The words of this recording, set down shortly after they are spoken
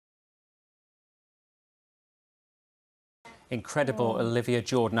Incredible, Olivia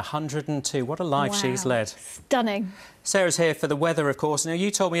Jordan, 102. What a life she's led. Stunning. Sarah's here for the weather, of course. Now, you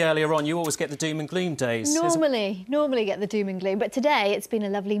told me earlier on you always get the doom and gloom days. Normally get the doom and gloom, but today it's been a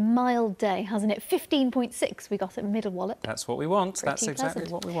lovely mild day, hasn't it? 15.6 we got at Middle Wallop. That's what we want. Pretty That's exactly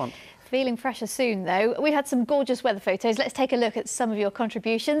pleasant. what we want. Feeling fresher soon, though. We had some gorgeous weather photos. Let's take a look at some of your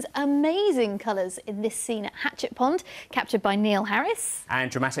contributions. Amazing colours in this scene at Hatchet Pond, captured by Neil Harris.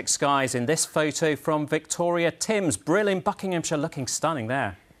 And dramatic skies in this photo from Victoria Timms. Brill in Buckinghamshire, looking stunning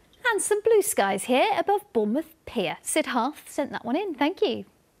there. And some blue skies here above Bournemouth Pier. Sid Harth sent that one in. Thank you.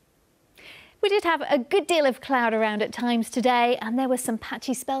 We did have a good deal of cloud around at times today, and there were some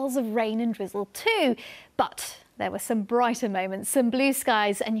patchy spells of rain and drizzle too. But there were some brighter moments, some blue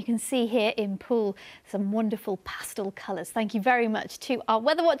skies, and you can see here in Poole some wonderful pastel colours. Thank you very much to our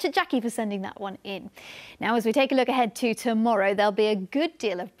weather watcher Jackie for sending that one in. Now, as we take a look ahead to tomorrow, there'll be a good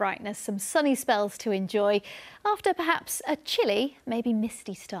deal of brightness, some sunny spells to enjoy after perhaps a chilly, maybe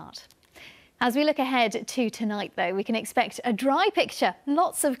misty start. As we look ahead to tonight, though, we can expect a dry picture.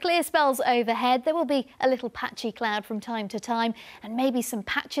 Lots of clear spells overhead. There will be a little patchy cloud from time to time and maybe some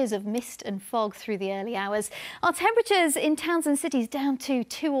patches of mist and fog through the early hours. Our temperatures in towns and cities down to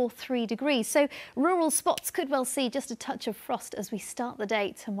 2 or 3 degrees, so rural spots could well see just a touch of frost as we start the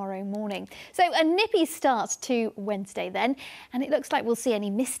day tomorrow morning. So a nippy start to Wednesday then, and it looks like we'll see any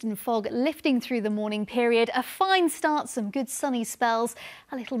mist and fog lifting through the morning period. A fine start, some good sunny spells,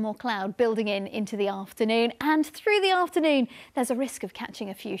 a little more cloud building into the afternoon, and through the afternoon there's a risk of catching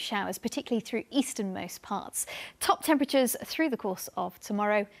a few showers, particularly through easternmost parts. Top temperatures through the course of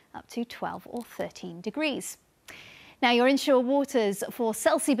tomorrow up to 12 or 13 degrees. Now, your inshore waters for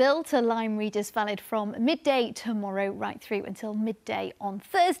Selseybill to Lyme Regis valid from midday tomorrow right through until midday on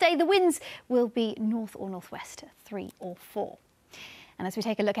Thursday. The winds will be north or northwest 3 or 4. And as we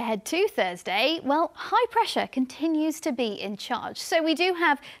take a look ahead to Thursday, well, high pressure continues to be in charge. So we do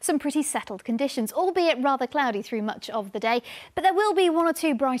have some pretty settled conditions, albeit rather cloudy through much of the day. But there will be 1 or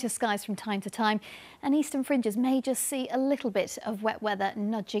 2 brighter skies from time to time, and eastern fringes may just see a little bit of wet weather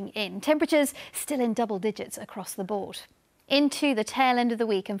nudging in. Temperatures still in double digits across the board. Into the tail end of the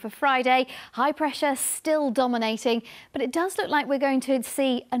week, and for Friday, high pressure still dominating, but it does look like we're going to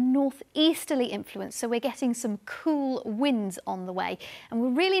see a northeasterly influence, so we're getting some cool winds on the way, and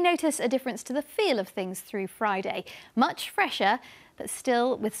we'll really notice a difference to the feel of things through Friday. Much fresher, but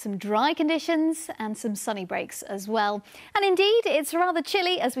still with some dry conditions and some sunny breaks as well. And indeed, it's rather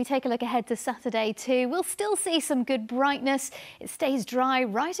chilly as we take a look ahead to Saturday too. We'll still see some good brightness. It stays dry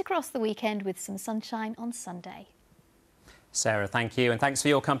right across the weekend with some sunshine on Sunday. Sarah, thank you, and thanks for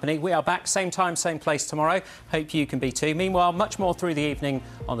your company. We are back same time, same place tomorrow. Hope you can be too. Meanwhile, much more through the evening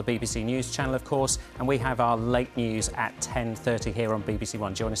on the BBC News channel, of course, and we have our late news at 10:30 here on BBC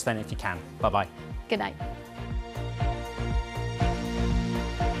One. Join us then if you can. Bye-bye. Good night.